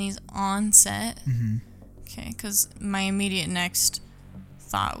sustain these on set? Mm-hmm. Okay, because my immediate next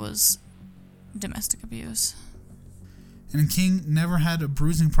thought was domestic abuse. And King never had a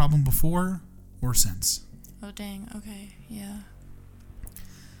bruising problem before or since. Oh, dang. Okay, yeah.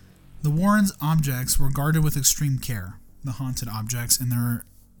 The Warrens' objects were guarded with extreme care, the haunted objects in their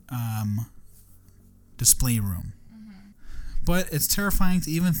display room. Mm-hmm. But it's terrifying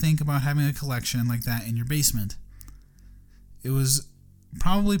to even think about having a collection like that in your basement. It was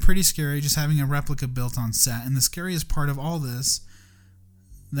probably pretty scary just having a replica built on set, and the scariest part of all this,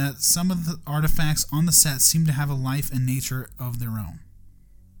 that some of the artifacts on the set seem to have a life and nature of their own.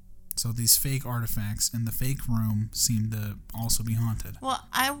 So these fake artifacts in the fake room seem to also be haunted. Well,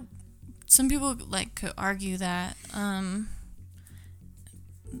 some people like could argue that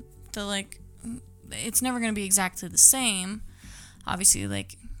it's never going to be exactly the same. Obviously,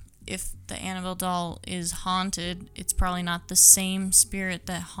 like, if the Annabelle doll is haunted, it's probably not the same spirit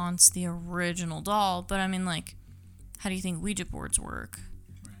that haunts the original doll. But I mean, like, how do you think Ouija boards work?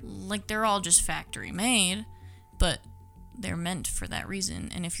 Like, they're all just factory made, but they're meant for that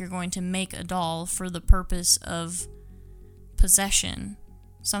reason. And if you're going to make a doll for the purpose of possession,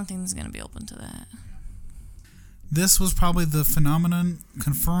 something's going to be open to that. This was probably the phenomenon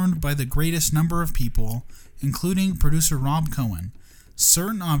confirmed by the greatest number of people, including producer Rob Cohen.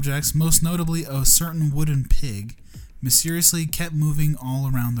 Certain objects, most notably a certain wooden pig, mysteriously kept moving all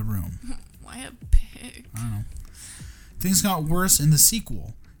around the room. Why a pig? I don't know. Things got worse in the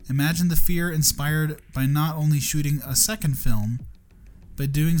sequel. Imagine the fear inspired by not only shooting a second film,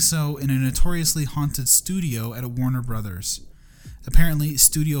 but doing so in a notoriously haunted studio at Warner Brothers. Apparently,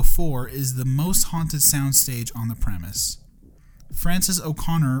 Studio 4 is the most haunted soundstage on the premise. Francis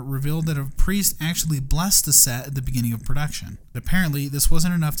O'Connor revealed that a priest actually blessed the set at the beginning of production. But apparently, this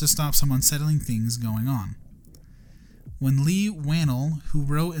wasn't enough to stop some unsettling things going on. When Lee Wannell, who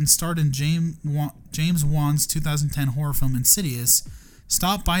wrote and starred in James Wan's 2010 horror film Insidious,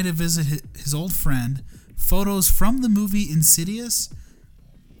 stopped by to visit his old friend, photos from the movie Insidious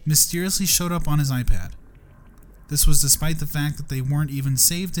mysteriously showed up on his iPad. This was despite the fact that they weren't even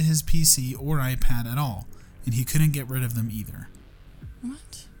saved to his PC or iPad at all, and he couldn't get rid of them either.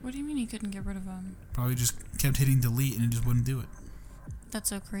 What? What do you mean he couldn't get rid of them? Probably just kept hitting delete and it just wouldn't do it. That's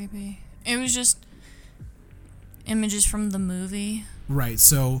so creepy. It was just images from the movie. Right,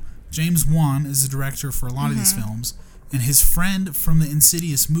 so James Wan is the director for a lot of these films, and his friend from the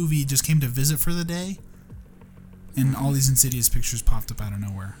Insidious movie just came to visit for the day, and all these Insidious pictures popped up out of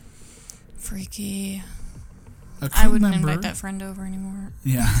nowhere. Freaky. A I crew wouldn't member, invite that friend over anymore.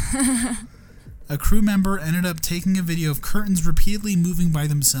 Yeah. A crew member ended up taking a video of curtains repeatedly moving by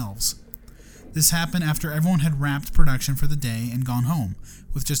themselves. This happened after everyone had wrapped production for the day and gone home,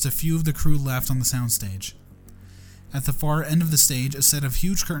 with just a few of the crew left on the soundstage. At the far end of the stage, a set of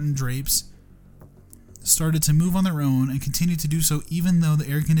huge curtain drapes started to move on their own and continued to do so even though the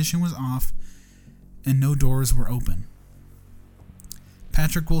air conditioning was off and no doors were open.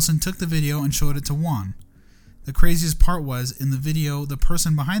 Patrick Wilson took the video and showed it to Juan. The craziest part was, in the video, the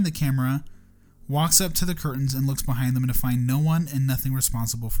person behind the camera walks up to the curtains and looks behind them to find no one and nothing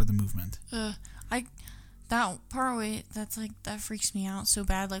responsible for the movement. That freaks me out so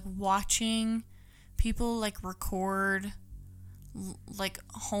bad. Like, watching people, like, record, like,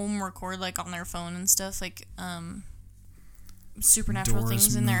 home record, like, on their phone and stuff, like, supernatural Doors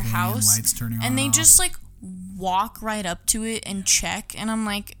things in their moving house. And lights turning on and they off. just, like, walk right up to it and check. And I'm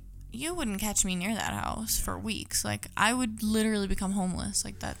like, you wouldn't catch me near that house for weeks. Like, I would literally become homeless.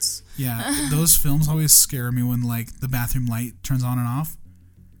 Like, that's... Yeah, those films always scare me when, like, the bathroom light turns on and off,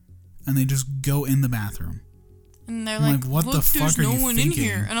 and they just go in the bathroom. And they're I'm like, what look, the fuck there's are no you one thinking? in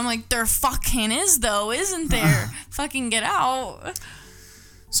here. And I'm like, there fucking is, though, isn't there? Fucking get out.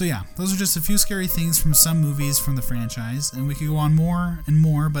 So yeah, those are just a few scary things from some movies from the franchise, and we could go on more and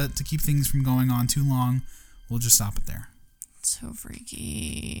more, but to keep things from going on too long, we'll just stop it there. So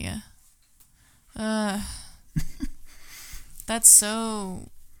freaky. That's so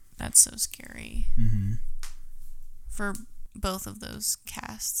scary. Mm-hmm. For both of those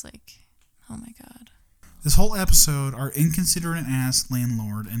casts, like, oh my god. This whole episode, our inconsiderate ass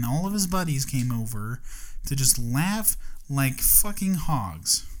landlord and all of his buddies came over to just laugh like fucking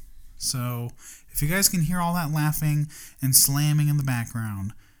hogs. So, if you guys can hear all that laughing and slamming in the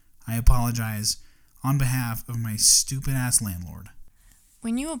background, I apologize on behalf of my stupid ass landlord.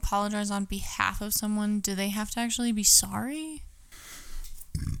 When you apologize on behalf of someone, do they have to actually be sorry?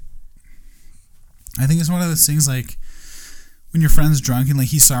 I think it's one of those things like when your friend's drunk and like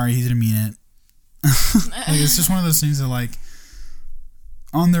he's sorry, he didn't mean it. Like, it's just one of those things that like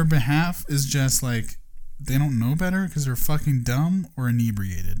on their behalf is just like they don't know better because they're fucking dumb or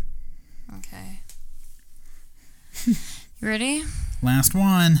inebriated. Okay. You ready? Last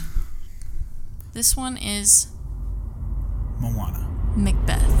one. This one is Moana.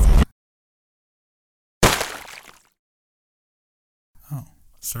 Macbeth. Oh,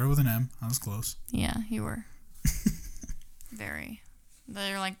 started with an M. I was close. Yeah, you were. Very.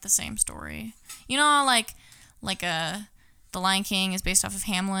 They're like the same story. You know how like The Lion King is based off of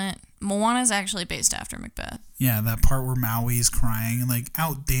Hamlet? Moana is actually based after Macbeth. Yeah, that part where Maui's crying and like,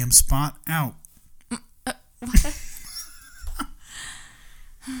 out, damn Spot, out. What?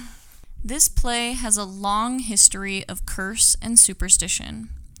 This play has a long history of curse and superstition.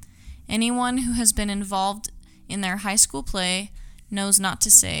 Anyone who has been involved in their high school play knows not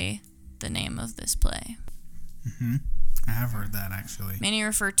to say the name of this play. Mm-hmm. I have heard that, actually. Many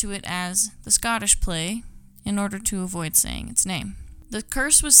refer to it as the Scottish play in order to avoid saying its name. The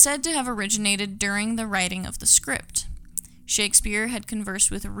curse was said to have originated during the writing of the script. Shakespeare had conversed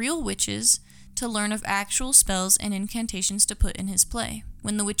with real witches to learn of actual spells and incantations to put in his play.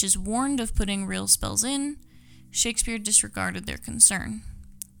 When the witches warned of putting real spells in, Shakespeare disregarded their concern.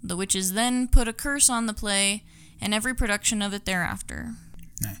 The witches then put a curse on the play and every production of it thereafter.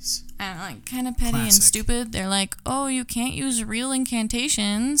 Nice. And like kind of petty Classic. and stupid. They're like, oh, you can't use real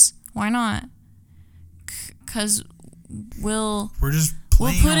incantations. Why not? Because we're just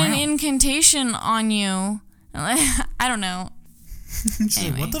playing put around. an incantation on you. I don't know. She's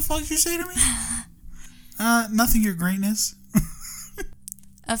Anyway. like, what the fuck you say to me? Nothing, your greatness.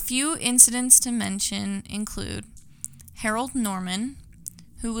 A few incidents to mention include Harold Norman,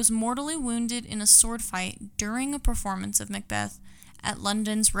 who was mortally wounded in a sword fight during a performance of Macbeth at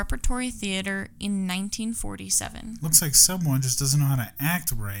London's Repertory Theatre in 1947. Looks like someone just doesn't know how to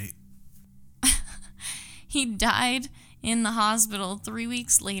act right. He died in the hospital 3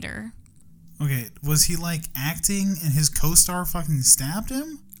 weeks later. Okay, was he like acting and his co-star fucking stabbed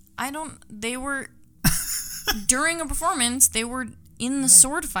him? They were, during a performance, they were in the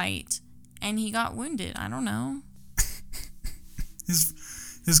sword fight, and he got wounded. I don't know.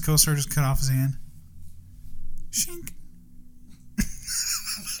 His co-star just cut off his hand. Shink.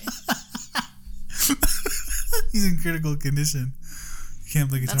 He's in critical condition. can't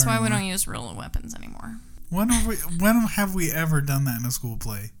play guitar That's why anymore. we don't use real weapons anymore. When have we ever done that in a school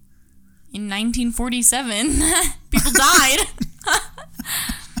play? In 1947, people died.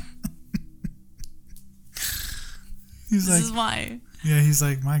 This is why. Yeah, he's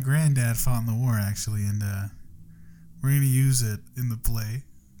like, my granddad fought in the war, actually, and we're going to use it in the play.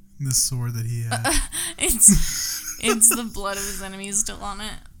 This sword that he had. It's the blood of his enemies still on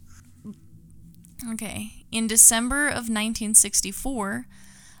it. Okay. In December of 1964,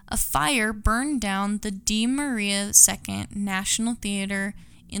 a fire burned down the Di Maria II National Theatre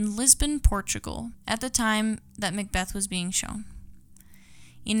in Lisbon, Portugal, at the time that Macbeth was being shown.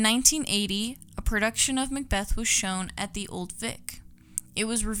 In 1980, a production of Macbeth was shown at the Old Vic. It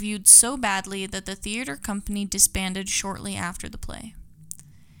was reviewed so badly that the theater company disbanded shortly after the play.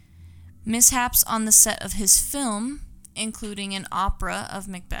 Mishaps on the set of his film, including an opera of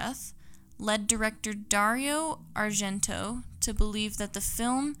Macbeth, led director Dario Argento to believe that the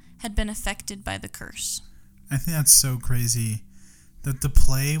film had been affected by the curse. I think that's so crazy that the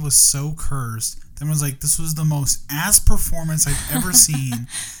play was so cursed. That was like, this was the most ass performance I've ever seen.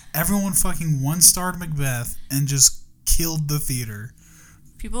 Everyone fucking one-starred Macbeth and just killed the theater.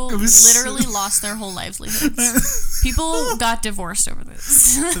 People literally lost their whole livelihoods. People got divorced over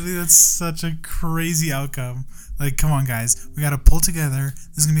this. I think that's such a crazy outcome. Like, come on, guys. We got to pull together.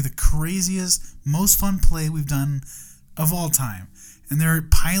 This is going to be the craziest, most fun play we've done of all time. And they're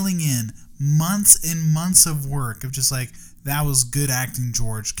piling in months and months of work of just like, that was good acting,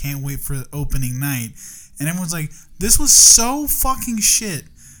 George. Can't wait for the opening night. And everyone's like, this was so fucking shit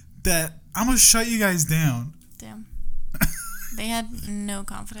that I'm going to shut you guys down. Damn. They had no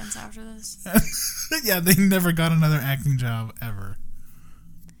confidence after this. Yeah, they never got another acting job ever.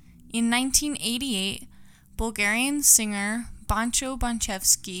 In 1988, Bulgarian singer Bancho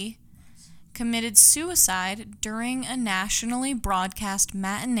Banchevsky committed suicide during a nationally broadcast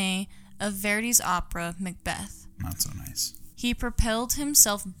matinee of Verdi's opera Macbeth. Not so nice. He propelled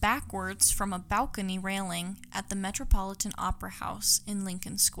himself backwards from a balcony railing at the Metropolitan Opera House in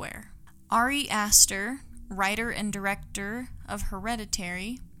Lincoln Square. Ari Aster, writer and director of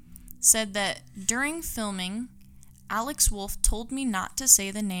Hereditary, said that during filming, Alex Wolff told me not to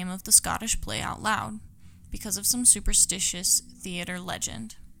say the name of the Scottish play out loud because of some superstitious theater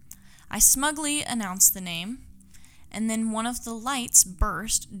legend. I smugly announced the name, and then one of the lights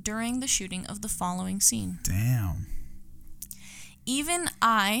burst during the shooting of the following scene. Damn. Even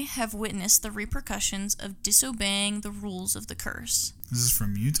I have witnessed the repercussions of disobeying the rules of the curse. This is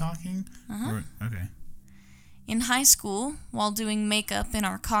from you talking? Uh-huh. Okay. In high school, while doing makeup in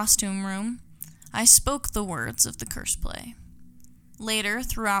our costume room, I spoke the words of the curse play. Later,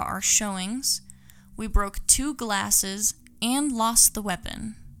 throughout our showings, we broke 2 glasses and lost the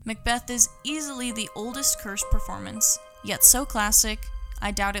weapon. Macbeth is easily the oldest curse performance, yet so classic,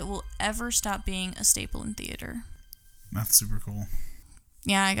 I doubt it will ever stop being a staple in theater. That's super cool.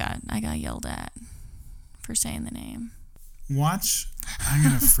 Yeah, I got yelled at for saying the name. I'm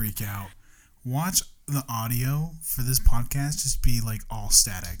gonna freak out. Watch the audio for this podcast just be like all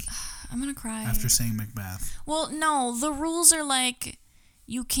static. I'm gonna cry. After saying Macbeth. Well, no, the rules are like,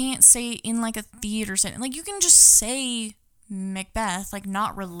 you can't say in like a theater setting. Like, you can just say Macbeth, like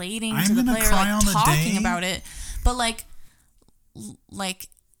not relating to the play or like talking about it. But like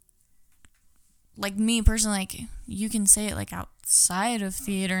me personally, like, you can say it like outside of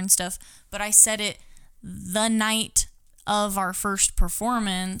theater and stuff. But I said it the night of our first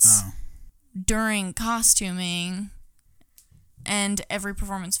performance during costuming, and every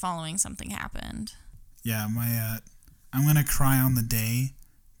performance following something happened. Yeah, I'm gonna cry on the day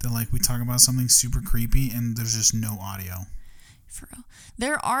that like we talk about something super creepy and there's just no audio. For real.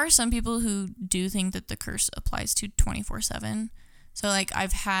 There are some people who do think that the curse applies to 24/7. So like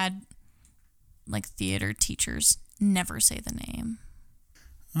I've had like theater teachers never say the name.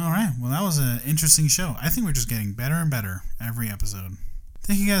 All right. Well, that was an interesting show. I think we're just getting better and better every episode.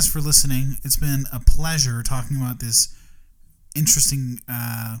 Thank you guys for listening. It's been a pleasure talking about this interesting,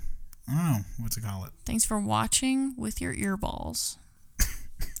 I don't know what to call it. Thanks for watching with your earballs.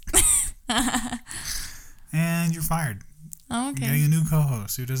 And you're fired. Oh, okay. You're getting a new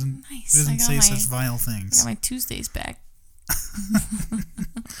co-host who doesn't say such vile things. I got my Tuesdays back.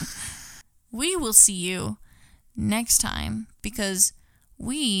 We will see you next time because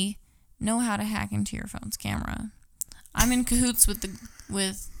we know how to hack into your phone's camera. I'm in cahoots with the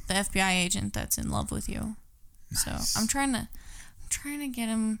FBI agent that's in love with you. Nice. So I'm trying to get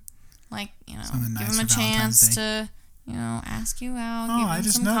him, like, you know, give him a chance to, you know, ask you out, give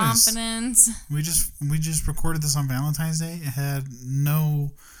him some confidence. We just recorded this on Valentine's Day. It had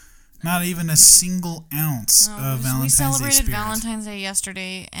no Not even a single ounce of Valentine's Day We celebrated spirit. Valentine's Day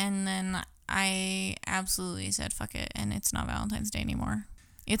yesterday, and then I absolutely said fuck it, and it's not Valentine's Day anymore.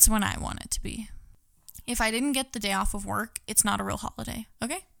 It's when I want it to be. If I didn't get the day off of work, it's not a real holiday,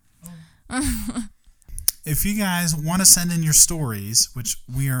 okay? If you guys want to send in your stories, which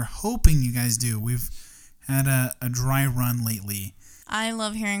we are hoping you guys do, we've had a dry run lately. I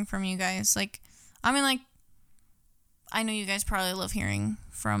love hearing from you guys. I know you guys probably love hearing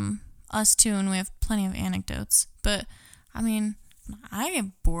from us too, and we have plenty of anecdotes. But, I get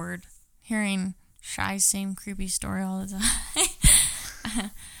bored hearing Shy's same creepy story all the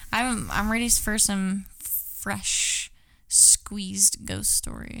time. I'm ready for some fresh, squeezed ghost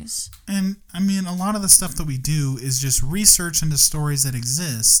stories. And, a lot of the stuff that we do is just research into stories that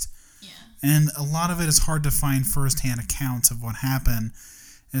exist. Yeah. And a lot of it is hard to find firsthand accounts of what happened.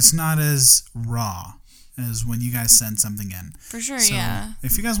 It's not as raw as when you guys send something in. For sure, so yeah.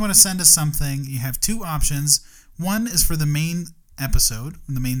 If you guys want to send us something, you have two options. One is for the main episode,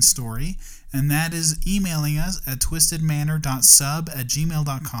 the main story, and that is emailing us at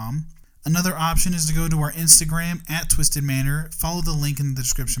twistedmanor.sub@gmail.com. Another option is to go to our Instagram at twistedmanor, follow the link in the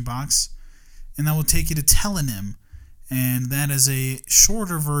description box, and that will take you to Telenym. And that is a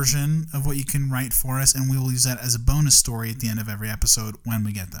shorter version of what you can write for us, and we will use that as a bonus story at the end of every episode when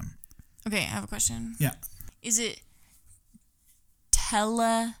we get them. Okay, I have a question. Yeah. Is it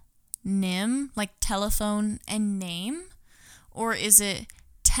telenym, like telephone and name? Or is it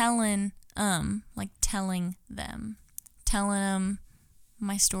telling, like telling them? Telling them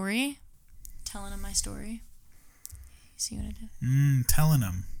my story? Telling them my story? You see what I did? Telling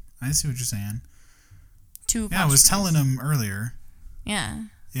them. I see what you're saying. Two Yeah, I was telling them earlier. Yeah.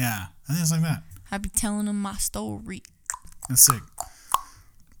 Yeah, I think it's like that. I be telling them my story. That's sick.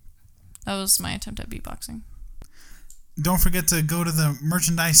 That was my attempt at beatboxing. Don't forget to go to the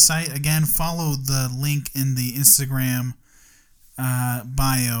merchandise site. Again, follow the link in the Instagram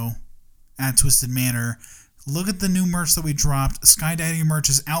bio at Twisted Manor. Look at the new merch that we dropped. Skydiving merch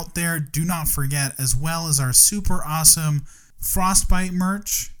is out there. Do not forget, as well as our super awesome Frostbite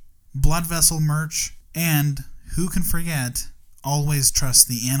merch, Blood Vessel merch, and who can forget, Always Trust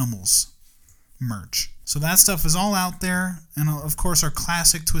the Animals merch. So that stuff is all out there. And of course, our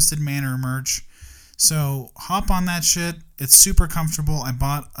classic Twisted Manor merch. So hop on that shit. It's super comfortable. I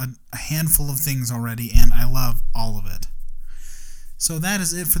bought a handful of things already, and I love all of it. So that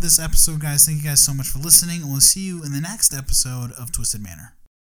is it for this episode, guys. Thank you guys so much for listening, and we'll see you in the next episode of Twisted Manor.